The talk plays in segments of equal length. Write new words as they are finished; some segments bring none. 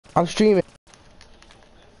I'm streaming.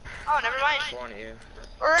 Oh, never mind. One you.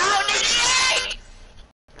 Round 88!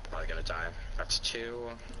 Probably gonna die. That's 2.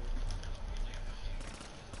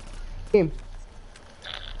 Game.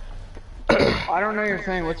 I don't know your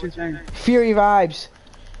thing. What's your thing? Fury vibes.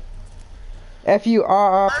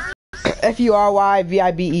 FURYVIBES.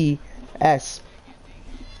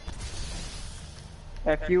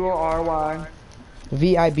 FURY.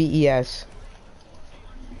 VIBES.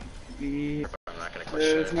 I'm not gonna click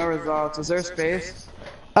There's shit. no results. Is there a space?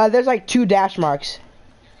 There's like 2 dash marks.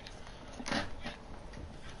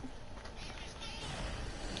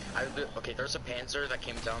 Okay, there's a Panzer that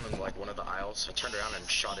came down in like one of the aisles. I turned around and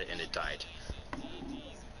shot it and it died.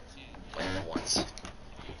 Like once.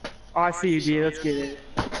 Oh, I see you, D. Let's get it.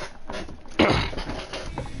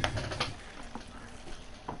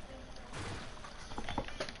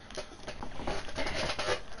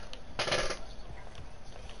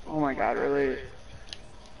 Oh my god, really?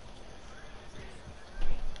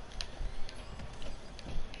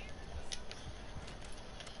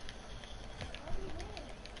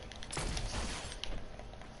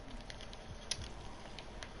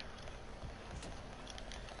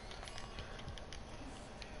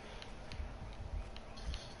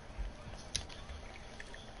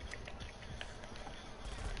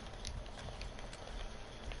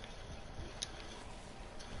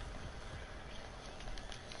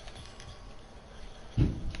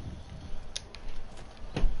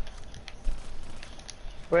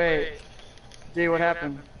 Wait, D, what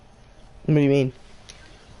happened? What do you mean?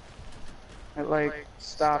 It like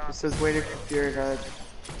stopped. It says waiting for Fury Head.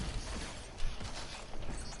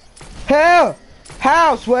 Hell!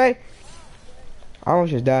 House way! I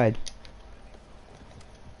almost just died.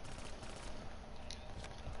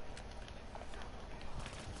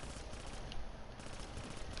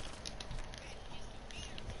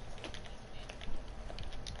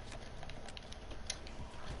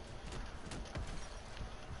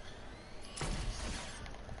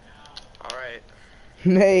 Alright.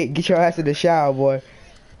 Nate, get your ass in the shower, boy.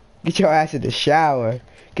 Get your ass in the shower.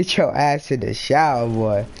 Get your ass in the shower,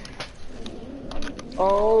 boy.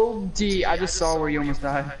 Oh, D, I just saw where you almost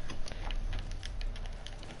died.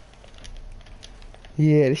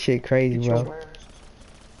 Yeah, this shit crazy, bro.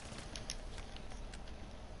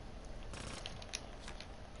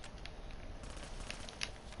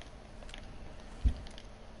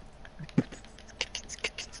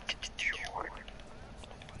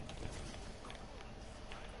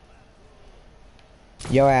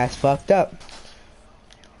 Your ass fucked up.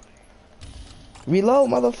 Reload,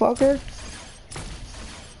 motherfucker.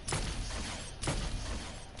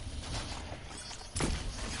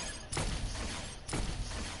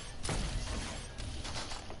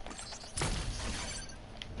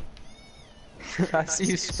 I see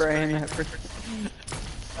you spraying that.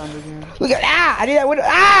 Look at I did that window.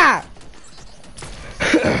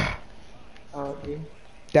 Oh, D.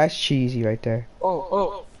 That's cheesy right there.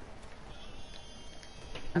 Oh.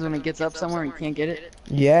 When it gets up somewhere, you can't get it.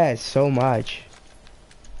 Yes, so much.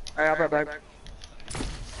 Alright, I'll be right back.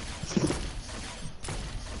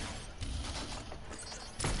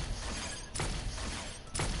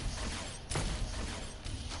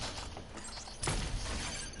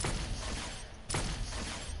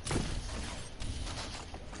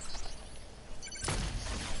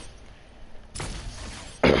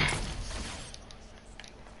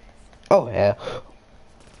 Oh hell.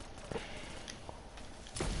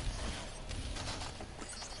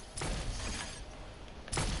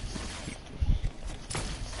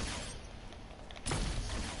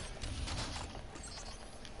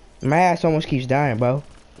 My ass almost keeps dying, bro.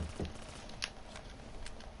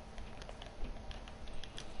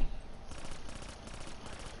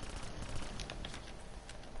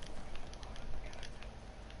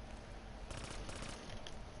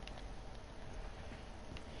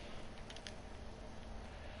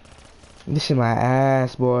 This is my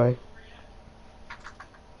ass, boy.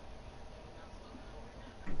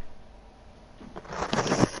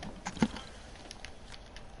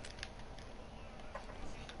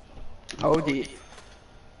 Oh, D.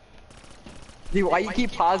 D, why you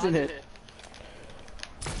keep pausing it?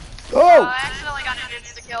 Oh! I accidentally got an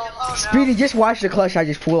insta-kill. Oh no. Speedy, just watch the clutch I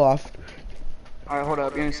just pull off. Alright, hold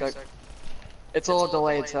up, give me a sec. It's a little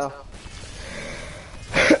delayed, so.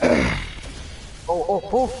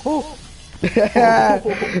 Oh.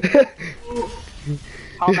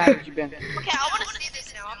 How mad have you been? Okay, I want to see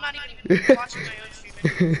this now. I'm not even watching my own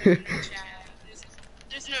stream.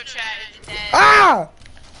 There's no chat. It's dead. Ah!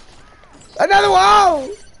 Another wall!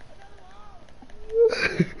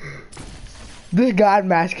 This god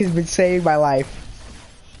mask has been saving my life.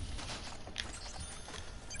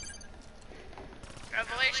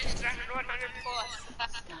 Revelations Round 100 plus.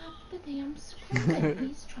 Stop the damn screaming.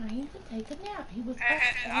 He's trying to take a nap. He was up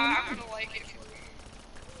all I'm night. gonna like it for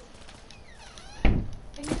you.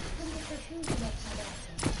 And you couldn't get your shoes upside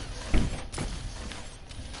down.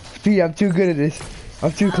 Speed, I'm too good at this.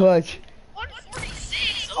 I'm too clutch.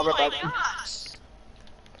 146? I'll Oh be my back. gosh.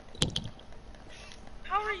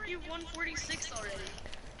 How are you 146 already?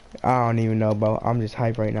 I don't even know, bro. I'm just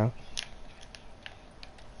hyped right now.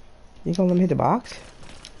 You gonna let me hit the box?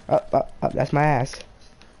 Up, up, up. That's my ass.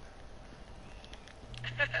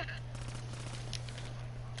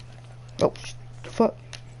 Oh, fuck.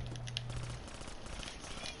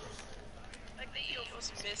 Like that you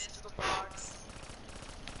almost missed the box.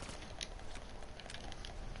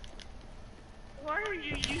 Why are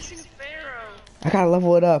you using Pharaoh? I gotta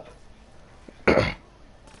level it up. Then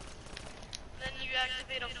you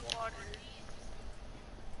activate a water.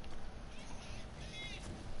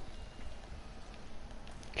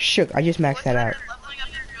 Shook, I just maxed that out. Leveling up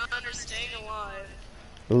your gun or staying alive?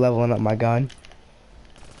 Leveling up my gun.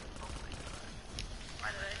 Why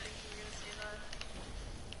did I think you were gonna say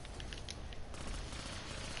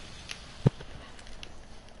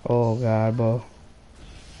that? Oh god, bro.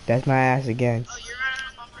 That's my ass again. Oh, you're running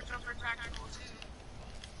a bumper jumper tactical too.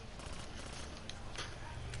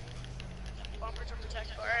 Bumper jumper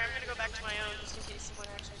tactical. Alright, I'm gonna go back to my own just in case someone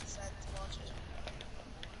actually decided to watch it.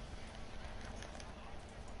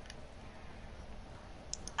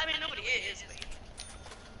 I mean, nobody is, but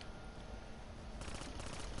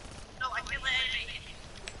no, I can't let anybody hit me.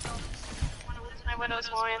 No, I wanna lose my Windows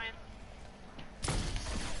line.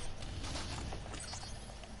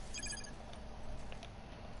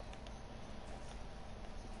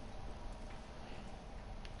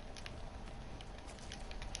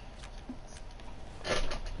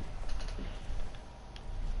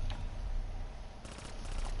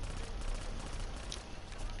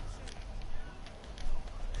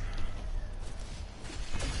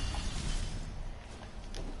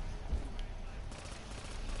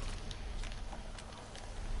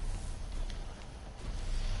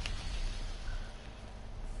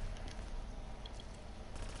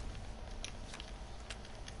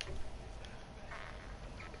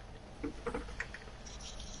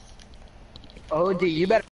 Oh, D, you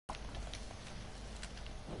better.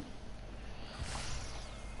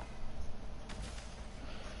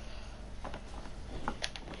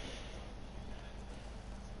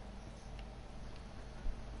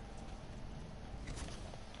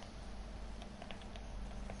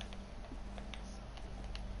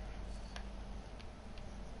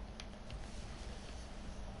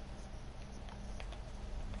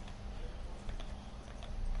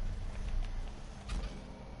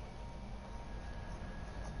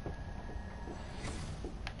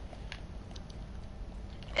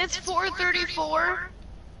 It's 4:34.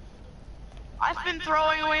 I've been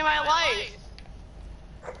throwing away my life.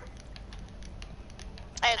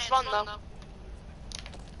 Hey, it's fun though.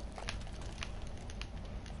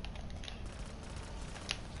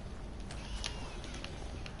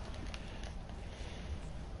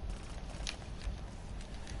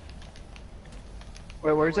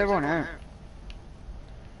 Wait, where's everyone at?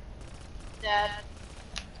 Dead.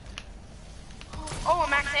 Oh,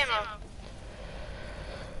 max ammo.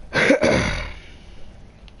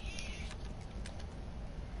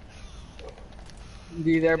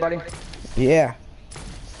 D, there, buddy? Yeah.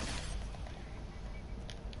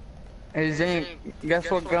 Hey, Zink, guess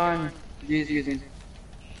what gun D's using?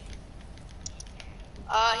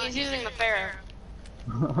 He's using the Pharaoh.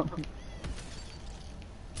 Am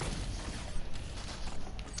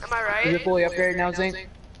I Is it right? fully upgraded now, Zink?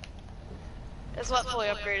 It's what fully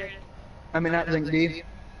upgraded. I mean, not Zink, D.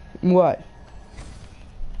 What?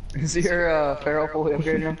 Is your Pharaoh fully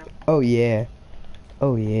upgraded now? Oh yeah.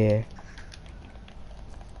 Oh yeah.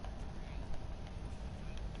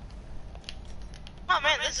 Oh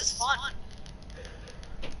man, this is fun.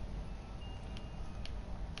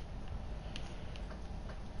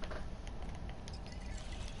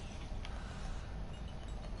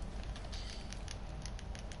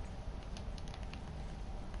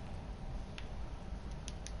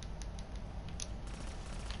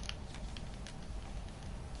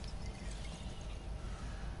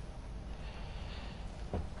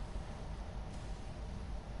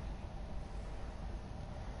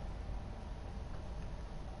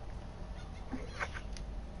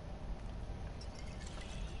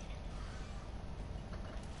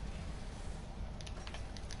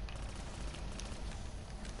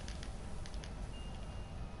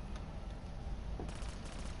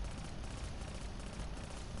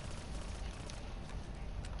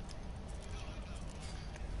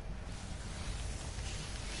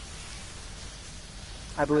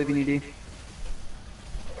 I believe in you, D.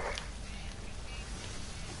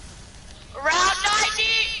 Round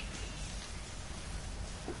 90!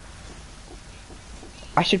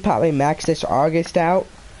 I should probably max this August out.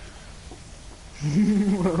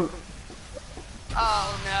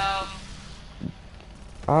 Oh no.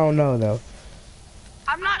 I don't know though.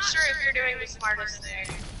 I'm not sure if you're doing the smartest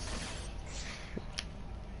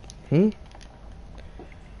thing.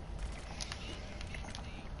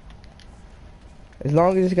 As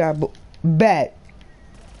long as this guy bet.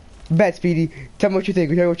 Bet, Speedy. Tell me what you think.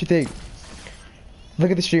 Tell me what you think.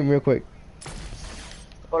 Look at the stream real quick.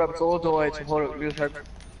 Hold up, it's a little delayed, so hold up, give us a sec.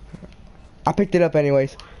 I picked it up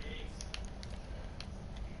anyways.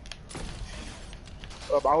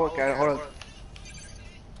 Hold up, I'll look at it, hold up.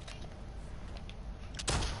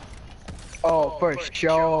 Oh, for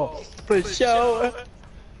sure. For sure.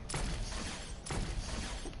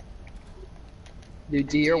 Dude,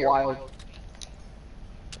 D, you're wild.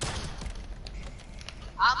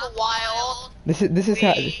 I'm a wild. This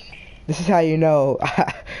is how you know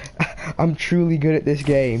I'm truly good at this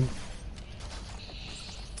game.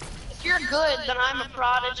 If you're good, then I'm a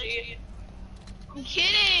prodigy. I'm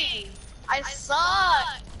kidding. I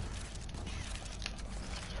suck.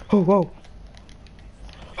 Oh whoa.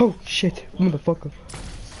 Oh shit, motherfucker.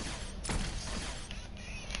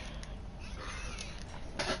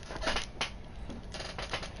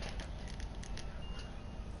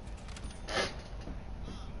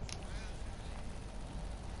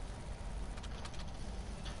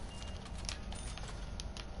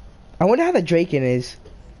 I wonder how the Draken is.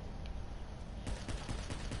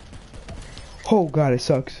 Oh god, it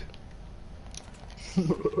sucks.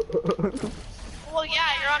 Well, yeah,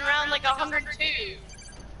 you're on round like 102.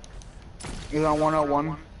 You're on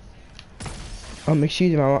 101?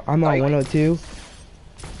 Excuse me, I'm on 102.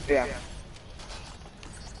 Yeah.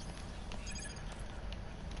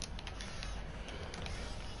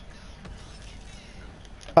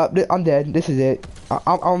 I'm dead. This is it.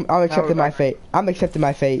 I'm accepting my fate. I'm accepting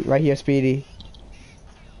my fate right here, Speedy.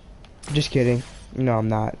 Just kidding. No, I'm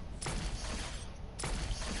not.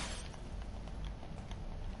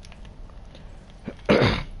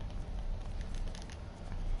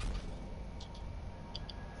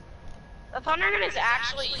 The Thunder Gun is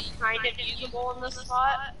actually kind of usable in this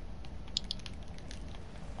spot.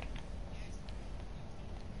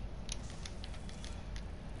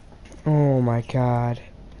 Oh my god.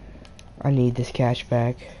 I need this cash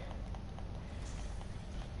back.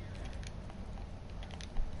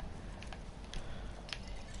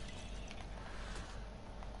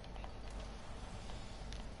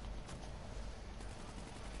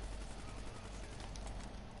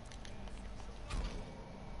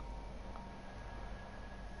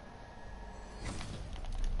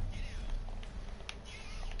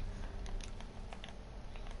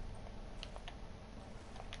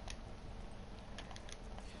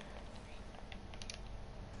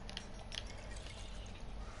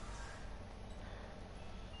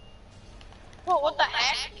 Whoa, what the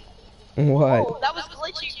heck? What? Oh, that was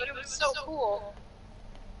glitchy, but it was so cool.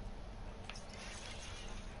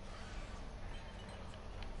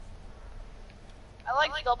 I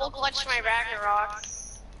like double clutch my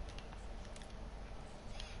Ragnaroks.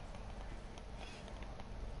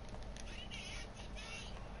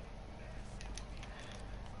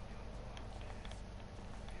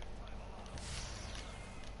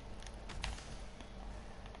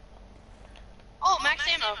 Oh, max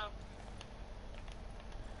ammo.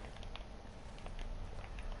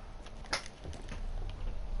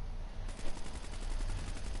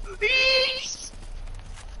 Beast!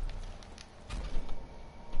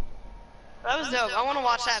 That was dope. I want to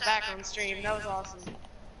watch that back on stream. That was awesome.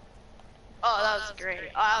 Oh, that was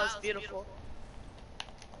great. Oh, that was beautiful.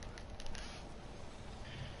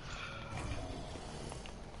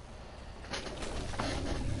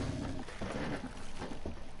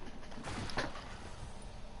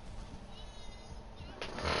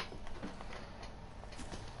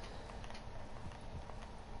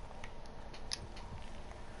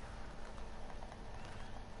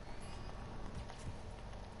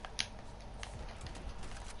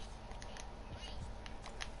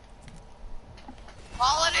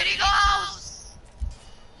 Follow it, he goes!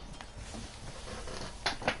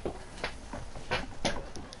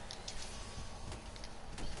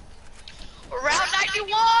 Round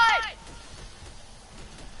 91!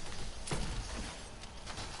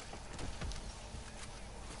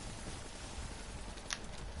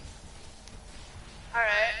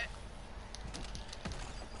 Alright.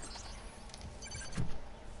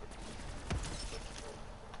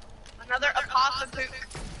 Another apothecary.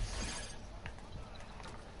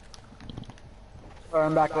 Alright,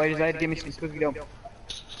 I'm back, ladies. I had to give me some cookie dough.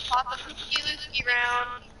 Pop a cookie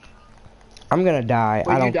round. I'm gonna die.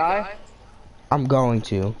 Will I you don't. die? I'm going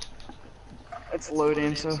to. It's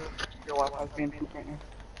loading, so your Wi-Fi's being poop right now.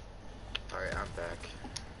 Alright, I'm back.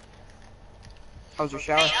 How was your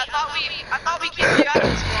shower? Hey, I thought we kicked you out of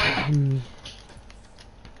this one.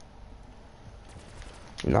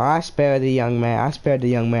 No, I spared the young man. I spared the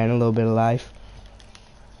young man a little bit of life.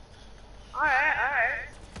 Alright, alright.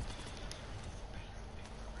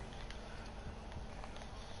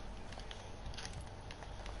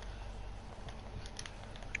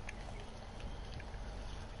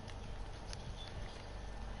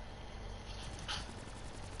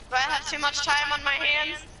 Do I have too much time on my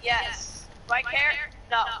hands? Yes. Do I care?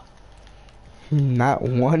 No. Not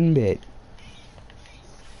one bit.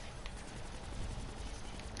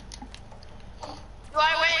 Do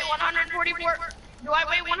I weigh 144? Do I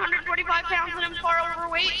weigh 145 pounds and I'm far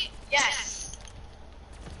overweight? Yes.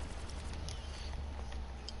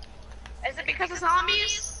 Is it because of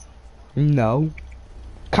zombies? No.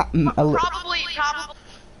 Probably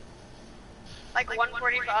like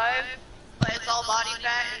 145, but it's all body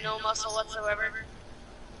fat and no muscle whatsoever.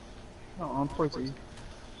 Oh, I'm pretty.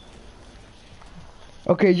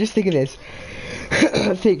 Okay, just think of this.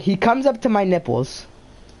 Think, he comes up to my nipples.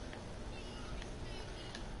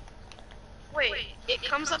 Wait, it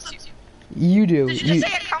comes up to... You do. Did you just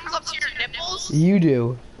say it comes up to your nipples? You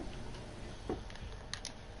do.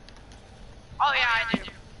 Oh yeah, I do.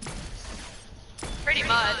 Pretty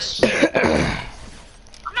much.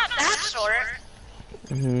 I'm not that short.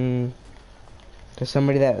 There's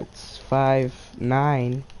somebody that's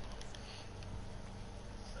 5'9".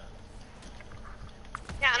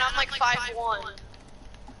 Yeah, and I'm like 5'1".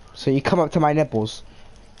 So you come up to my nipples.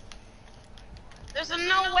 There's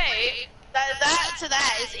no way that to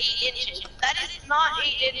that is 8 inches. That is not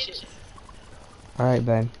 8 inches. Alright,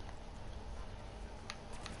 Ben.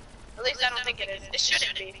 At least I don't think it is. It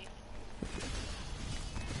shouldn't be.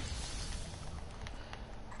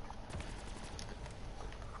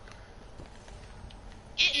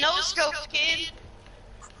 Get no scopes, kid.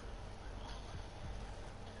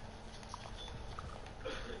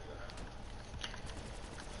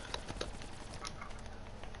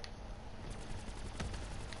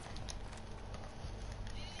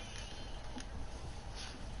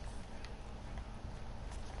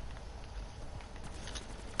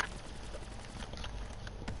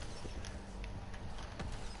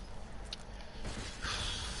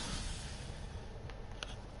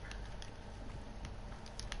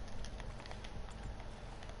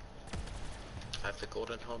 I have the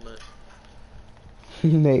golden helmet.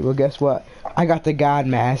 Nate, well guess what? I got the God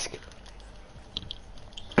mask.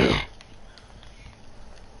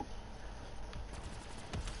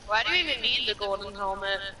 Why do you even need the golden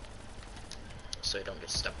helmet? So you don't get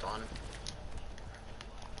stepped on.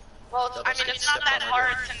 Well, I mean, it's not that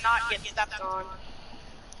hard to not get stepped on.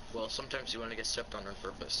 Well, sometimes you want to get stepped on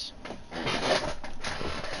purpose.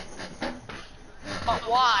 But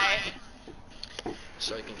why?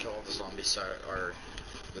 So you can kill all the zombies that are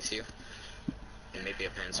with you. And maybe a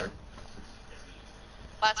panzer.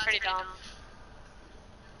 That's pretty dumb.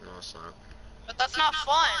 No, it's not. But that's not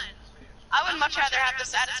fun. I would much rather have the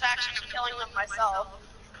satisfaction of killing them myself.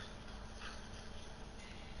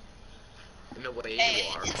 In a way, Hey, you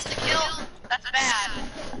are. insta-kill? That's bad.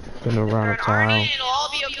 Been You're around an town. army and it'll all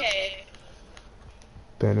be okay.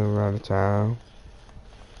 Been around town.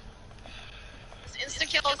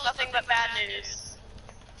 Insta-kill is nothing but bad news.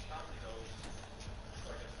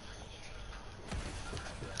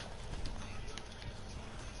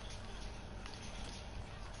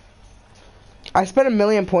 I spent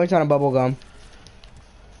 1,000,000 points on a bubble gum.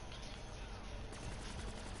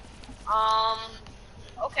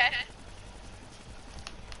 Okay.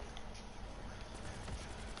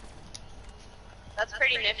 That's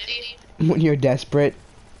pretty nifty. When you're desperate.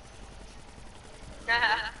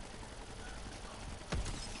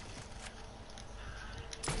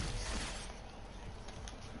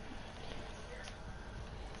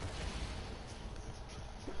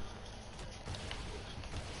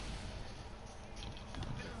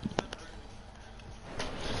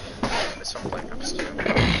 This one Black Ops 2.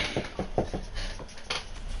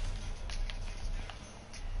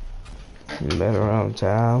 Been around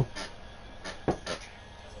town.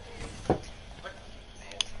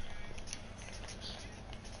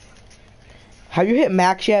 Have you hit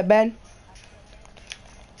max yet, Ben?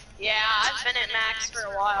 Yeah, I've been at max for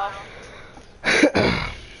a while.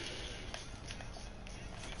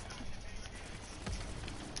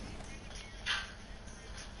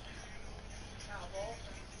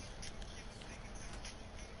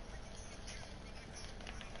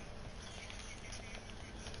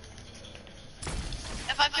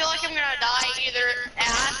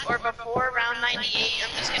 or before round 98, I'm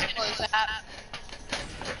just gonna close that.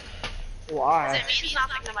 Why? Because it means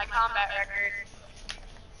nothing to my combat record.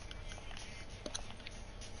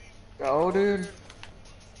 Go, dude. Yeah,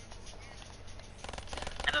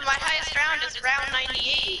 but my highest round is round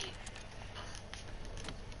 98.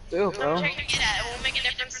 Still, I'm bro. trying to get at it. It won't make a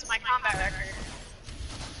difference to my combat record.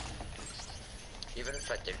 Even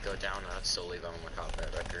if I did go down, I'd still leave on my combat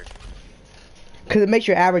record. Cause it makes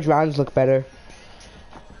your average rounds look better.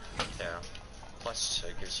 Yeah. Plus,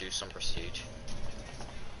 it gives you some prestige.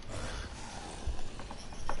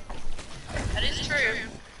 That is true.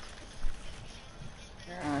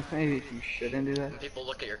 Maybe you shouldn't do that. When people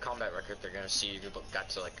look at your combat record, they're gonna see you got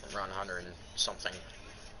to like around 100 and something.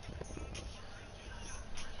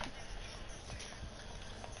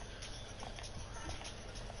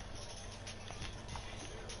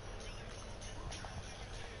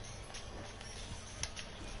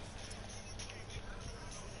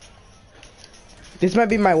 This might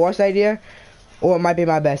be my worst idea, or it might be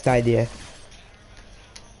my best idea.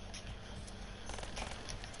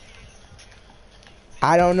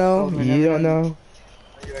 I don't know. Oh, You don't know.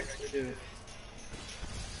 You actually do.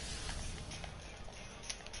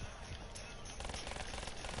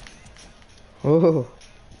 Oh,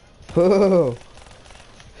 oh.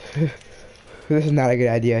 This is not a good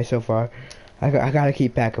idea so far. I gotta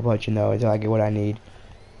keep back a bunch, you know, until I get what I need.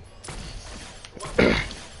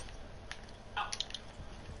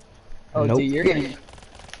 Oh, Nope. dude, you're getting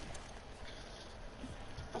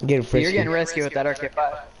Frisky. you're getting risky with that RK5.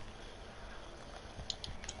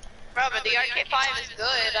 Bro, but the RK5 is good,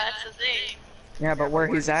 that's the thing. Yeah, but where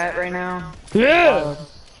he's at right now. Yeah.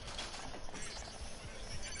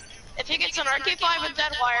 If he gets an RK5 with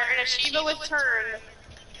Deadwire and a Shiva with Turn.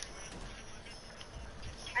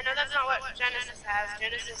 I know that's not what Genesis has.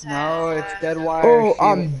 Genesis has. No, it's Deadwire. Oh, Shiva.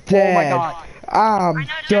 I'm dead. Oh my god. I'm I know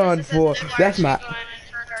done Genesis for. has Deadwire, That's my. Shiva, and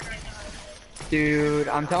Turn RK5. Dude,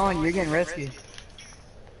 I'm telling you, you're getting risky.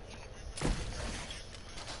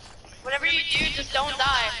 Whatever you do, just don't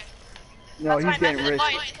die. No, That's he's my getting method of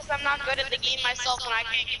risky. advice, because I'm not good at the game myself and I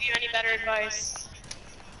can't give you any better advice.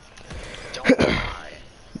 Don't lie.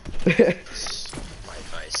 That's my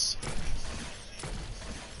advice.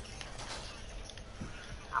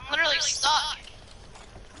 I'm literally stuck.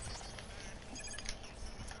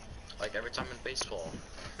 Like every time in baseball,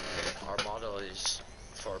 our motto is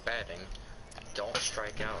for batting, don't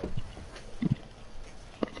strike out.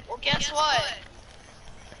 Well, guess what?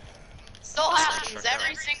 Still happens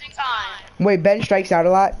every single time. Wait, Ben strikes out a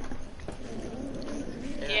lot.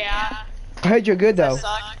 Yeah. I heard you're good though.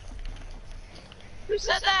 Suck. Who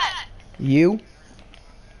said that? You?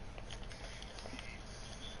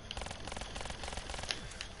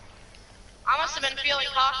 I must have been feeling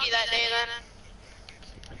cocky that day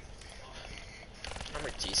then. I'm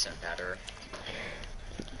a decent batter.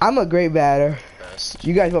 I'm a great batter. Best.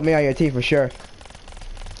 You guys put me on your team for sure.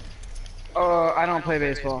 Oh, I don't play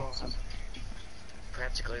baseball.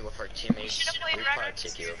 Practically with our You teammates, should have we played probably record.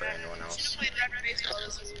 take you over anyone You else. should have played record baseball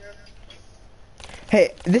this year.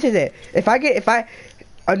 Hey, this is it. If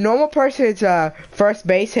a normal person's first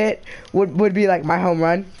base hit would be like my home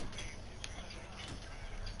run.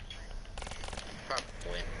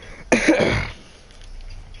 Probably.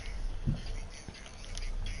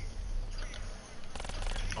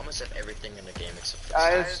 Almost have everything in the game except for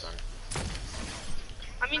Guys. stun.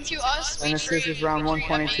 I mean, to us, And we this is treat round a base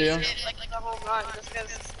 122. hit like a home run, just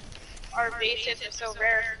because our base hits are so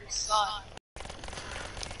rare and we suck.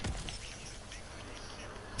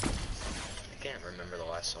 I can't remember the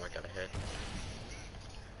last time I got a hit.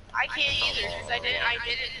 I can't either, because I didn't.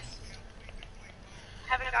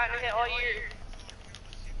 Haven't gotten a hit all year.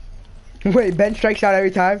 Wait, Ben strikes out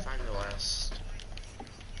every time? Find the last.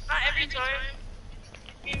 Not every time.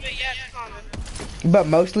 I mean, but yeah, it's common. But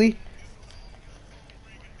mostly?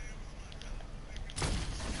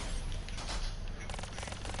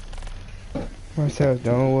 Myself,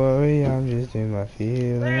 don't worry, I'm just in my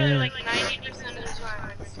Literally feelings. like 90% of the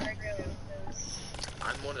time, I strike early.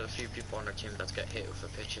 I'm one of the few people on our team that's got hit with a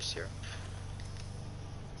pitch this year.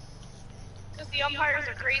 Because the umpires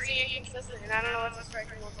are crazy and inconsistent, and I don't know what's a strike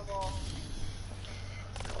and what's a ball.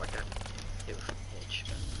 No, I got hit with a pitch.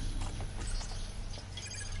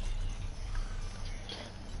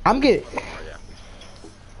 I'm getting. Oh yeah.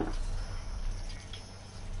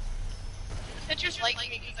 Pitchers like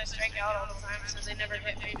me because I strike out all the time, so they never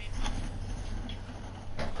hit me.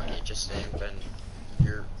 Okay, just saying, Ben,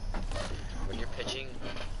 when you're pitching,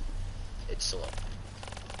 it's slow.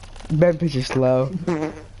 Ben pitches slow.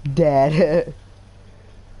 Dad.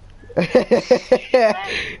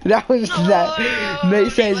 That was No, that.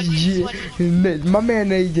 Nate says, let me My man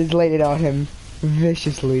Nate just laid it on him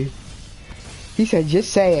viciously. He said,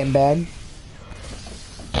 just saying, man.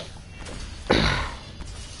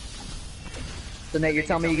 So Nate, you're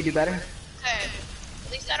telling me you can do better? Hey,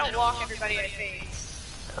 at least I don't walk everybody I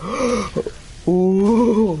face.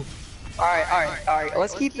 Ooh. Alright.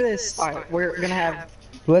 Let's keep this. Alright, we're gonna have.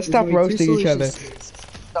 Let's stop there's gonna be two roasting each other. solutions.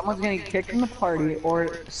 Someone's gonna get kicked from the party, or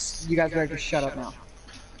you guys better just shut up now.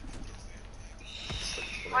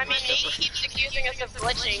 I mean, he keeps accusing us of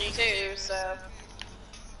glitching too, so.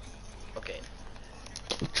 Okay,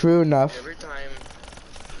 True enough. every time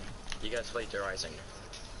you guys play The Rising,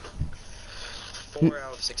 4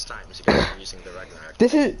 out of 6 times you guys are using the Ragnarok.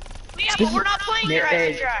 This is. Yeah, but we're not playing your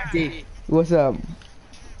Hey, track. D, What's up?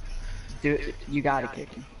 dude, you gotta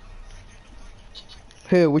kick him.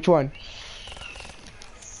 Who? Which one?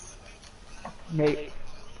 Nate.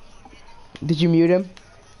 Did you mute him?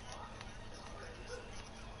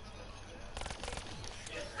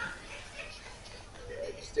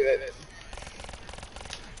 Just do it.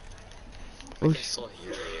 I can still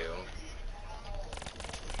hear you.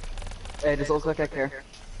 Hey, this looks like I care.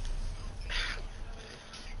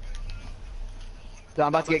 So I'm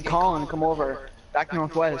about to get Colin, come over. Back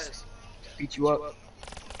northwest. Beat you up.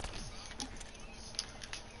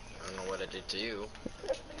 I don't know what I did to you.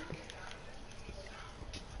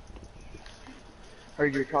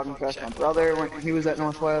 Heard you were talking trash to my brother when he was at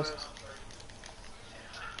Northwest.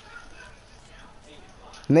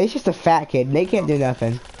 Nate's just a fat kid. Nate can't do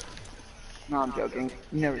nothing. No, I'm joking.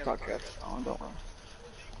 You never talk trash to Colin, don't worry.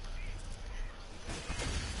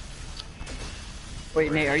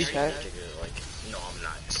 Wait, Nate, are you fat? Like, no, I'm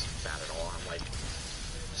not fat at all. I'm like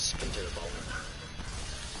skin to the bone.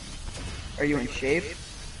 Are you in shape?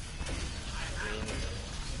 I mean,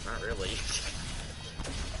 not really.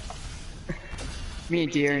 Me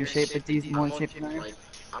and D are in shape, but D's more in shape than I am. Like,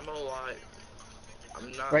 I'm a lot.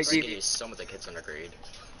 I'm not Right, skinny D? as some of the kids in our grade.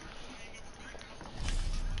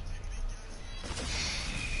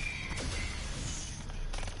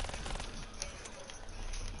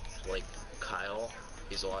 Like Kyle,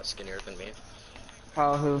 he's a lot skinnier than me.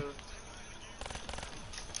 Kyle who?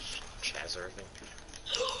 Chazzer, I think.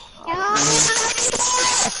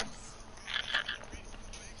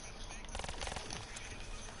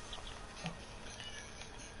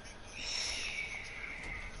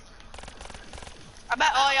 I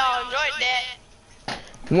bet all y'all enjoyed that.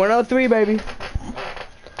 103, baby.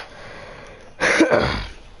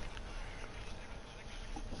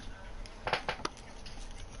 Oh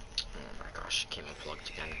my gosh, it came unplugged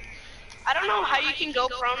again. I don't know how you can go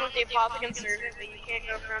prone with the Apothic Insurgent, but you can't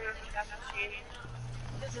go prone with the Death Machine.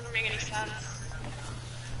 This doesn't make any sense.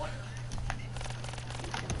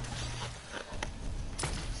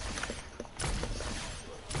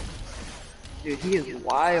 Dude, he is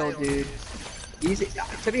wild, dude. He's,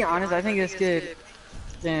 to be honest, I think this kid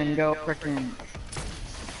can go frickin'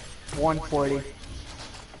 140.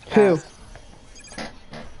 Who?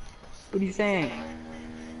 What are you saying?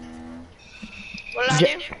 What did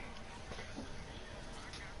I do?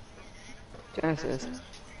 Genesis.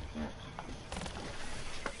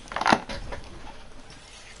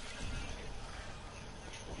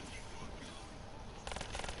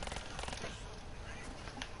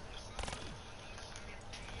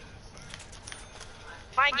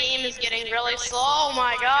 My game is getting really slow, oh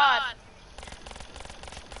my god.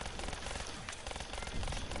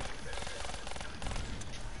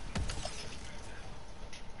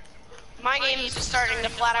 My game is just starting to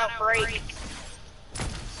flat out break.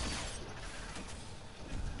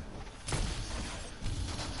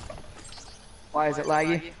 Why is it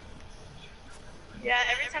laggy? Yeah,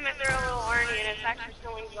 every time I throw a little Arnie and it's actually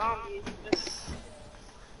killing zombies, it just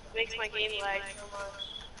makes my game lag so much.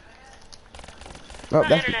 Oh, Not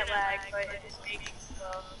that's internet lag, but it just makes it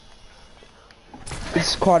slow.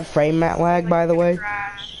 it's called frame mat lag, by the way.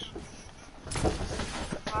 Crash.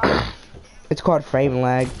 It's called frame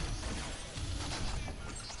lag.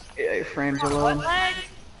 Yeah, your frames are low. What lag?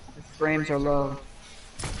 Your frames are low.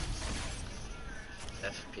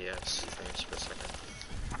 FPS, frames per second.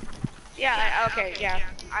 Yeah, okay, yeah,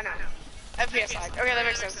 I know. FPS lag. Okay, that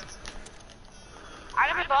makes sense. I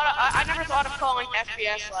never thought of calling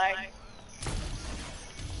FPS lag.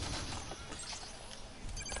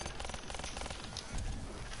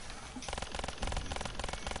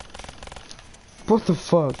 What the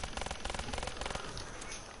fuck?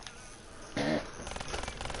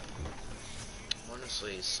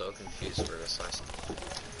 Honestly, so confused for this last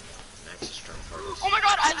Max's drum parties. Oh my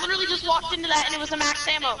god, I literally just walked into that and it was a max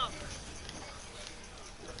ammo.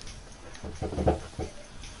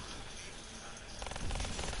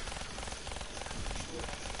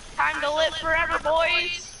 Time to live forever,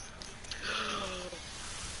 boys.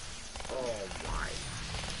 Oh my.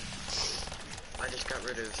 I just got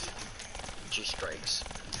rid of G-strikes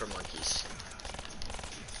for monkeys.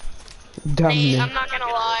 Nate, Dumb. I'm not gonna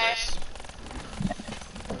lie.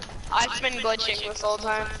 I've been glitching this whole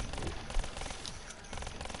time.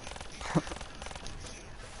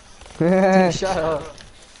 Dude, shut up.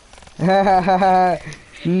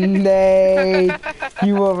 Nate,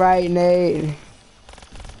 you were right, Nate.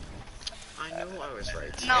 I knew I was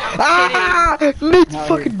right. No, I'm Ah, Nate's No,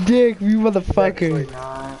 fucking dick, you Actually motherfucker.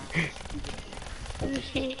 not.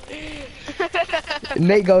 kidding.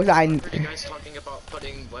 Nate goes, I heard you guys talking about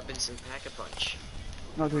putting weapons in Pack-a-Punch.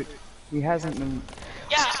 No, dude. He hasn't been.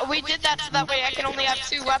 Yeah, we did that so that way I can only have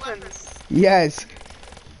 2 weapons. yes.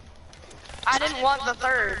 I didn't want the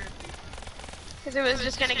 3rd. Because it was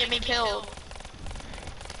just gonna get me killed.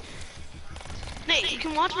 Nate, you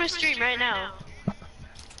can watch my stream right now.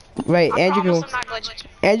 Wait, I and you promise can, I'm not glitching.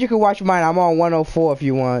 and you can watch mine. I'm on 104 if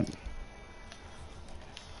you want.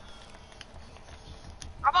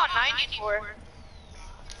 I'm on 94.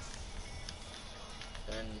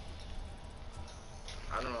 Then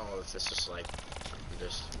I don't know if this is like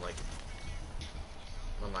just like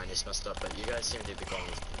my mind is messed up, but you guys seem to be going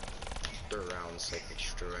through rounds like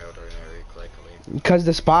extraordinary quickly. Cause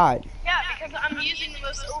the spot. Yeah, because I'm using the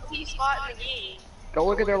most OP spot in the game. Go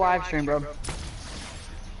look at their live stream, bro.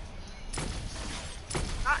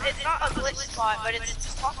 It's not a glitch spot, but it's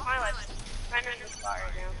just off my life. I'm in this spot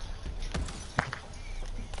right now.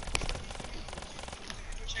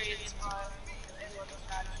 I'll show you the spot.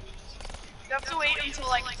 You have to wait until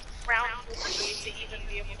like round 40 to even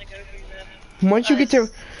be able to go through them. Once you get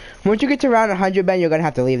to around 100, Ben, you're gonna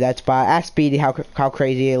have to leave that spot. Ask Speedy how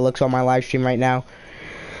crazy it looks on my live stream right now.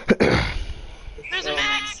 There's a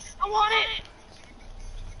max! I want it!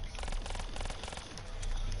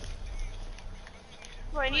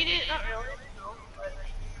 Do I need it? Not really. No, but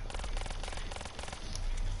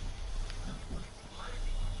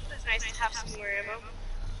it's nice to have some more ammo.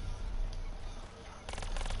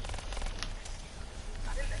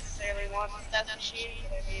 I didn't necessarily want this death machine,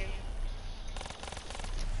 but I mean...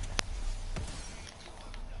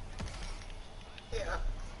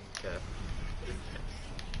 Okay.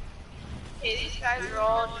 Hey, these guys are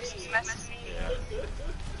all just messing me. Yeah.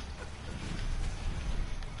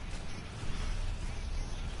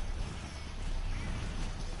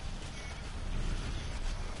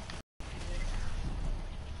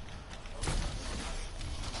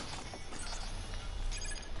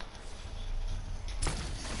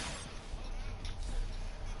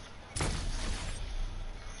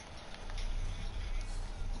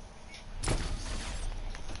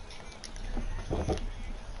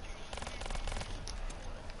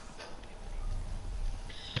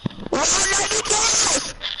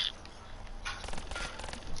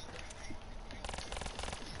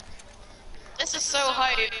 This is so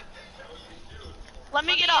hype. Let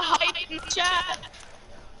me get a hype in the chat.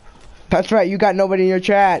 That's right. You got nobody in your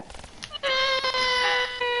chat.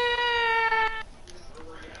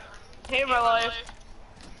 Hate my life.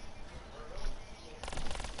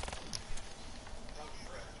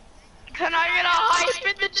 Can I get a hype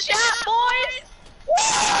in the chat, boys?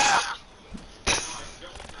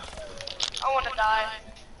 I wanna die.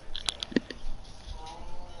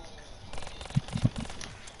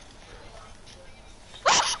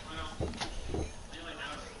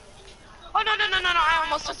 Oh no, I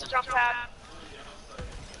almost took the jump pad.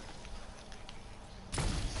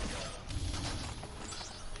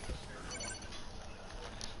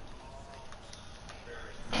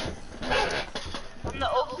 And the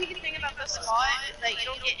OP thing about this spot is that you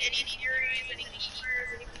don't get any furies, any keepers,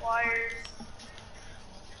 any flyers.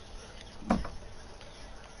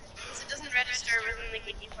 Because it doesn't register within the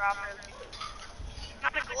game properly.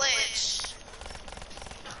 Not a glitch.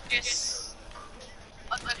 Just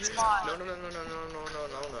a good spot. No.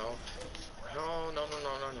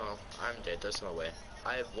 I'm dead. There's no way.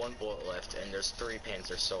 I have 1 bullet left, and there's 3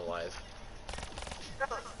 panzers still alive.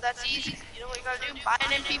 No, that's easy. You know what you gotta do? Buy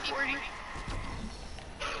an MP40.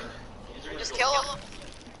 Just kill him.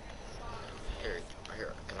 Here.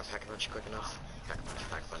 Can I pack a punch quick enough? Pack a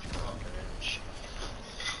punch.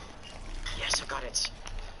 Yes, I got it.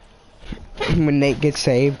 When Nate gets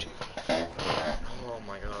saved. Oh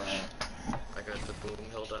my gosh. I got the boom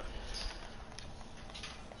Hilda.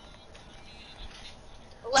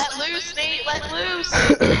 Let loose, Nate. Let loose.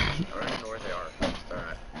 Alright, I know where they are. They're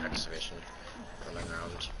at excavation. Running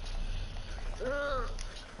around.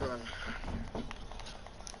 Run.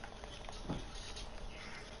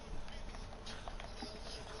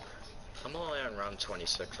 I'm only on round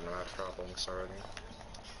 26 and I have problems already.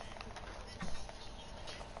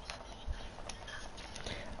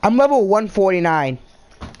 I'm level 149.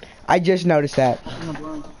 I just noticed that.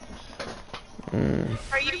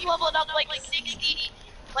 Are you leveled up like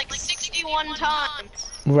 61 times?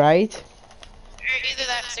 Right? Or either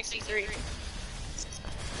that 63. Wait,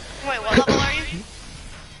 what level are you?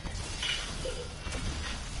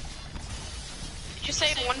 Did you say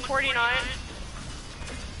 149?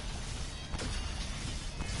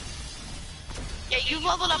 Yeah, you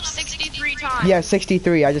leveled up 63 times. Yeah,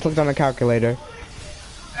 63. I just looked on the calculator.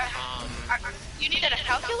 You needed a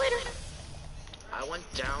calculator? I went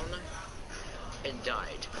down and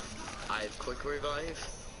died. I have quick revive.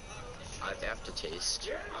 I have aftertaste.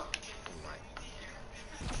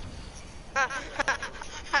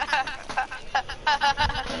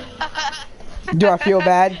 Do I feel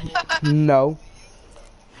bad? No.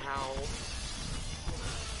 How?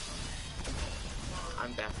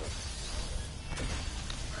 I'm baffled.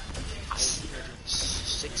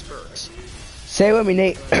 6 perks. Say it with me,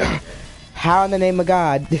 Nate. How in the name of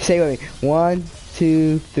God? Say it with me. 1,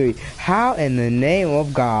 2, 3. How in the name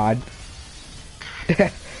of God?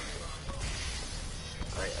 Alright,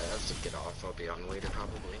 I have to get off. I'll be on later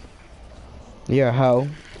probably. You're a hoe.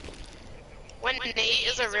 When Nate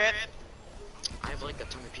is a rip. I have like a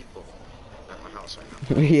ton of people at my house right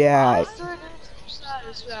now. Yeah.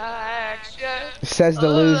 Says the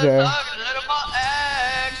loser.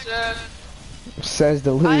 Says the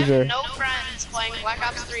I loser. have no friends playing Black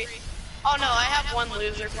Ops 3. Oh no, I have one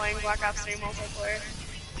loser playing Black Ops 3 multiplayer.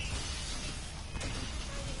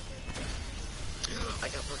 I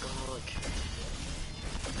got workaholic.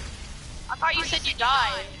 I thought you said you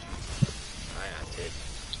died. I did.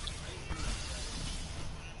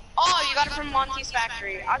 Oh, you got it from Monty's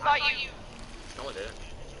factory. I thought you... No, I didn't.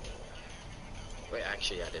 Wait,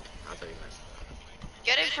 actually, I did. I thought you meant.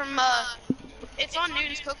 Get it from, it's on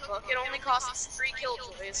Newton's cookbook. It only costs 3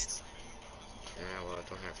 killjoys. Yeah, well, I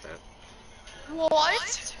don't have that.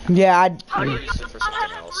 What? Yeah, How do you Use it for not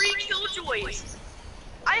something have else. 3 killjoys?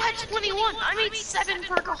 I had 21. I made 7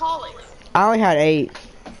 perkaholics. I only had 8.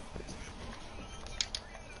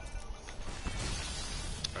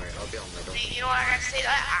 Alright, I'll be on later. You know what I gotta say?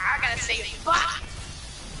 I gotta say, fuck!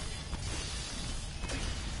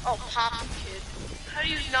 Oh, pop, kid. How do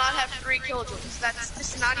you not have 3 killjoys? That's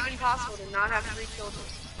just not even possible to not have 3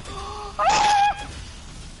 killjoys.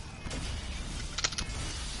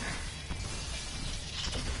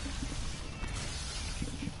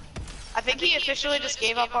 I think he officially just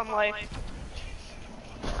gave up on life.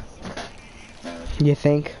 You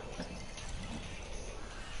think?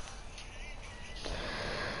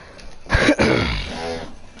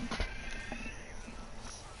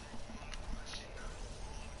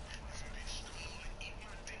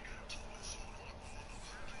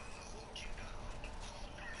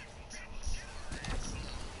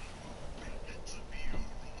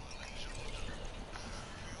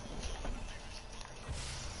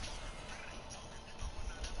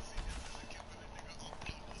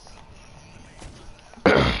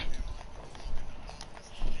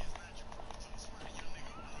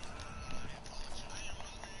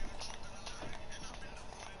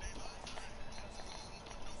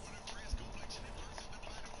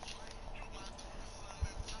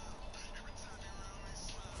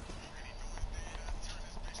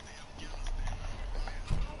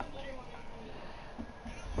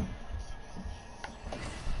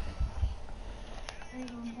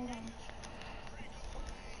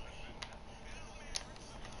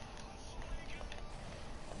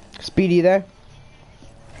 Speedy there?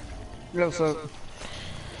 Yo, so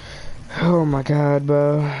Oh my god,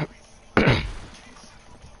 bro.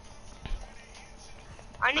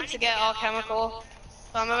 I need to get alchemical,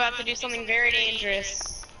 so I'm about to do something very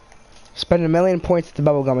dangerous. Spend 1,000,000 points at the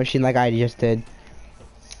bubblegum machine like I just did.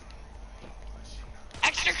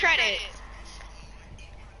 Extra credit.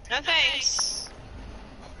 No thanks.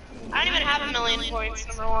 I don't even have 1,000,000 points,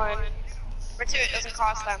 number 1. Number 2, it doesn't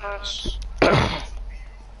cost that much.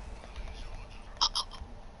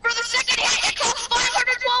 For the second hit, it costs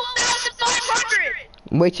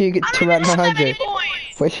 512,500! Wait till you get to around 100.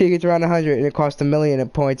 Wait till you get to around 100 and it costs 1,000,000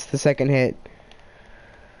 of points the second hit.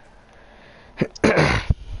 I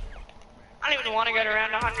don't even want to go to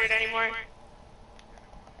around 100 anymore.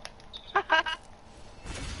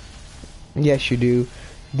 Yes, you do.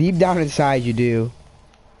 Deep down inside, you do.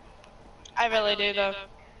 I really do, though.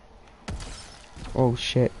 Oh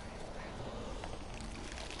shit.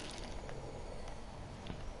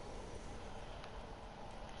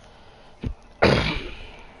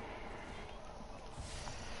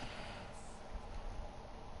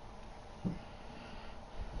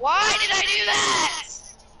 Why did I do that?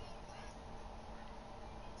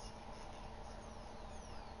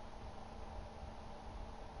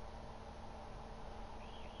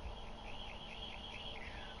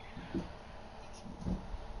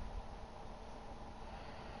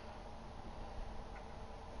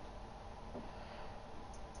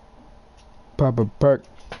 Pop a perk.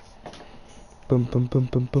 Boom, boom, boom,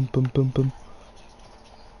 boom, boom, boom, boom, boom.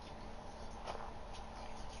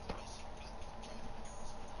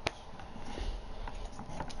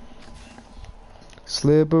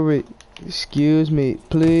 Slippery. Excuse me,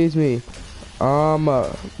 please me.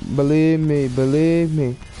 Believe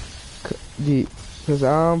me. Cause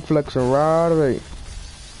I'm flexing right away.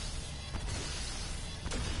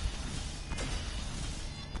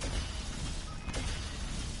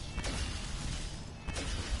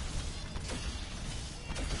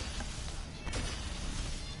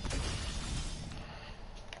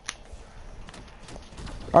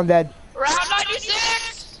 I'm dead. Round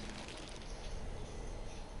 96!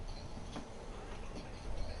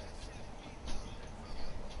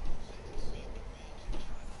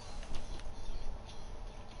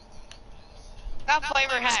 Got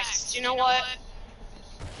flavor hacks. You know what?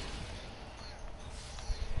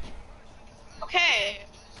 Okay.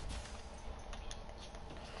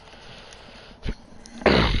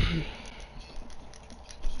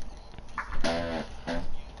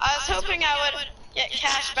 I was hoping I would get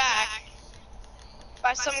cash back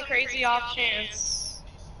by some crazy off chance.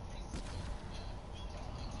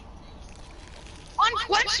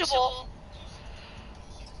 Unquenchable?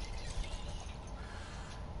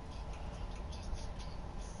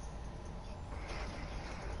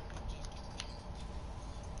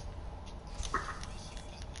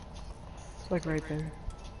 It's like right there.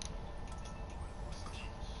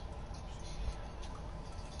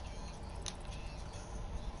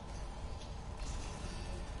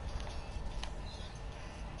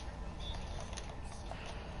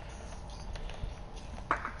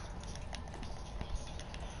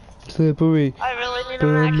 Slippery. I really need a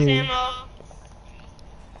max ammo.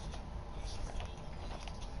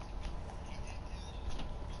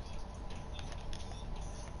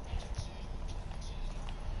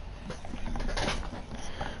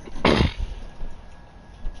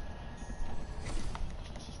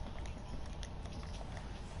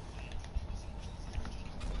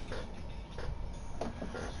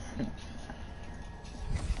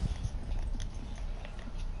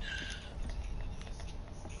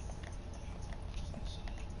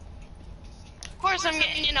 Of course I'm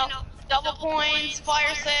getting, you know, double points,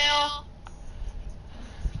 fire sale.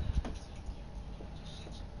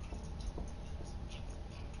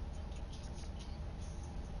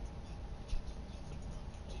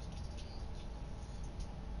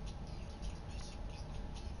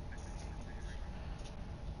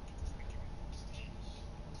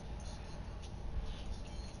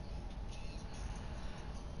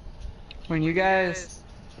 When you guys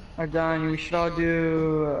are done, we should all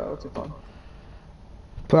do what's it called?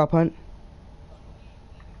 Prop hunt.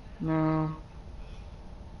 No.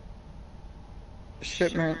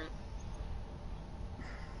 Shipment.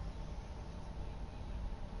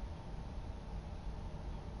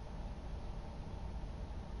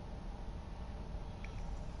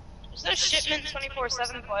 There's no shipment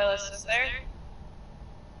 24/7 playlist, is there?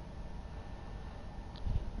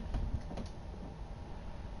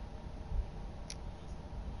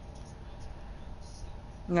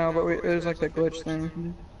 No, but there's like that glitch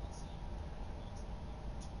thing.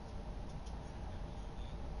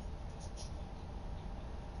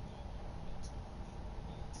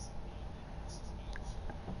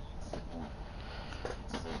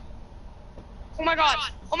 Oh my god!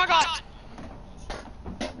 Oh my god!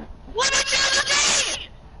 What did you do?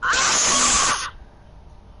 Ah!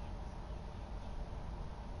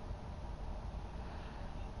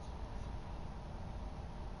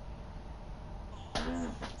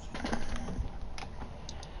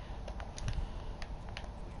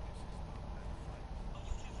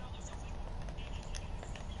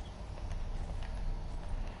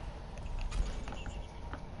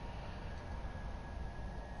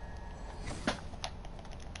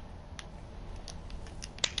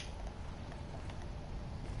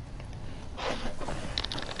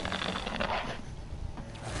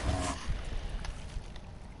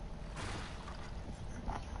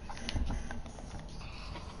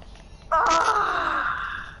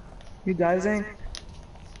 You dozing?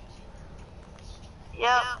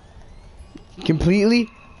 Yep. Completely?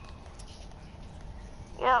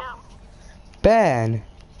 Yep. Ben.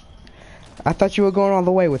 I thought you were going all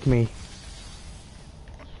the way with me.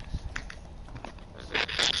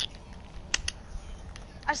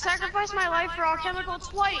 I sacrificed my life for alchemical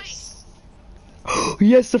twice.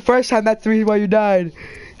 Yes, the first time, that's the reason why you died.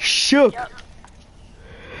 Shook. Yep.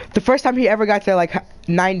 The first time he ever got to like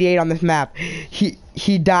 98 on this map, he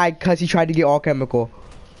died because he tried to get all chemical.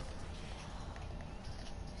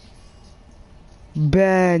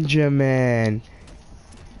 Benjamin.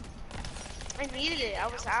 needed it. I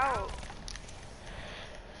was out.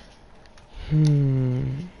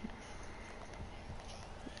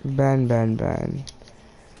 Ben.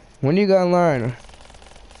 When you gonna learn?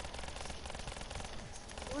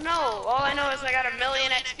 No, all I know is I got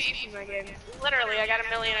 1,000,000 XP from my game. Literally, I got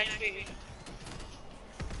 1,000,000 XP.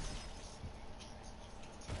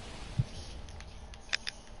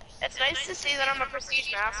 It's nice to see that I'm a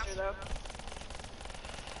prestige master, though.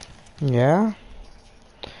 Yeah?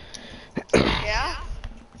 Yeah?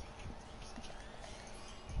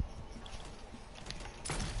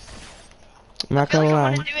 I'm not I feel gonna like I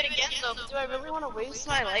lie. want to do it again, though, but do I really want to waste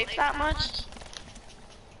my life that much?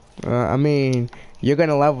 I mean, you're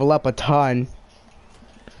gonna level up a ton.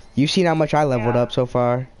 You've seen how much I leveled up so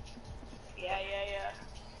far. Yeah.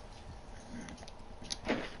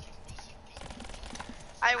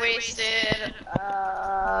 I wasted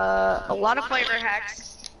a lot of flavor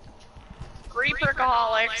hacks, 3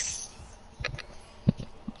 perkaholics.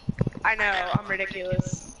 I know, I'm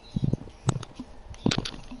ridiculous.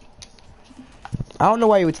 I don't know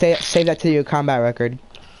why you would save that to your combat record.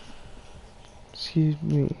 Excuse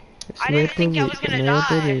me. I didn't think I was gonna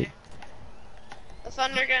die. The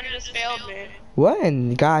thunder gun just failed me. What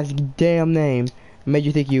in God's damn name made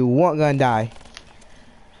you think you weren't gonna die?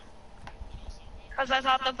 Because I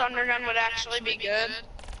thought the thunder gun would actually be good.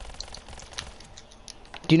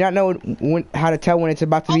 Do you not know how to tell when it's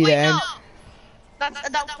about to be the end?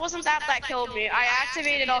 That wasn't that killed me. I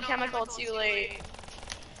activated alchemical too late.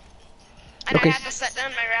 And Okay. I had to set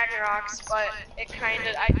down my Ragnaroks, but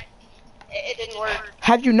it didn't work.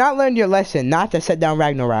 Have you not learned your lesson not to set down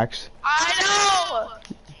Ragnaroks? I know!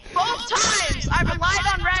 Both times I relied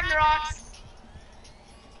on Ragnaroks,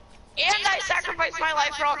 and I sacrificed my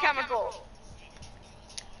life for alchemical.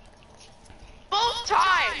 Both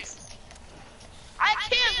times! I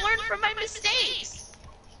can't learn from my mistakes!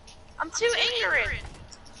 I'm too ignorant!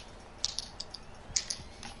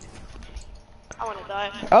 I wanna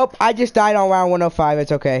die. Oh, I just died on round 105.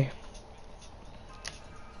 It's okay.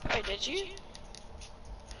 Wait, did you?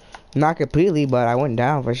 Not completely, but I went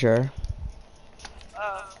down for sure.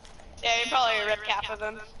 Oh. Yeah, you probably ripped Kappa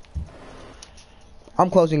then. I'm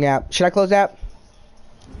closing app. Should I close app?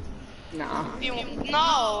 No.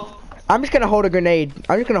 No! I'm just gonna hold a grenade.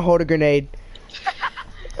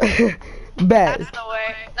 Bet. That's the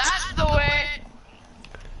way. That's the way!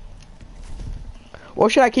 Or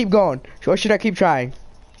should I keep going? Or should I keep trying?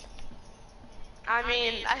 I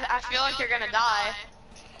mean, I feel like you're gonna die.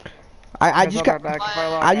 I just got.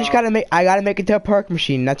 I just gotta make. I gotta make it to a perk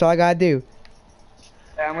machine. That's all I gotta do.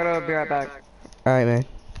 Yeah, I'm gonna be right back. All right, man.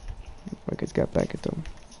 I just got back at them.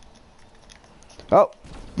 Oh,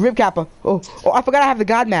 Rib Kappa. Oh, I forgot I have the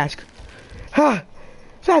God mask. Huh.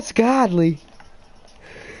 That's godly.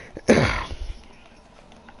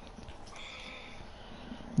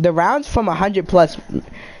 The rounds from 100 plus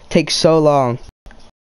take so long.